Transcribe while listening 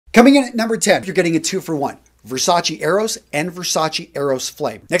Coming in at number 10, you're getting a 2-for-1. Versace Eros and Versace Eros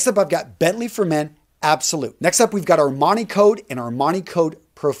Flame. Next up, I've got Bentley for Men Absolute. Next up, we've got Armani Code and Armani Code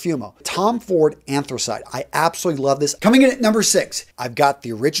Profumo. Tom Ford Anthracite. I absolutely love this. Coming in at number 6, I've got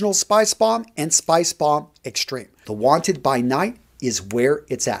the original Spice Bomb and Spice Bomb Extreme. The Wanted by Night is where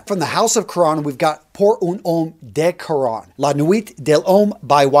it's at. From the House of Caron, we've got Pour un Homme de Caron. La Nuit del Homme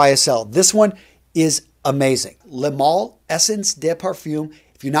by YSL. This one is amazing. Le Male Essence de Parfum.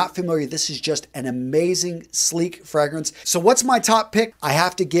 If you're not familiar, this is just an amazing, sleek fragrance. So what's my top pick? I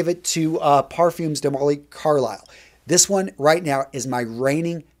have to give it to Parfums de Molly Carlisle. This one right now is my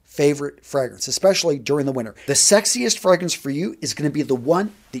reigning favorite fragrance, especially during the winter. The sexiest fragrance for you is going to be the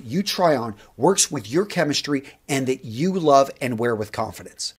one that you try on, works with your chemistry, and that you love and wear with confidence.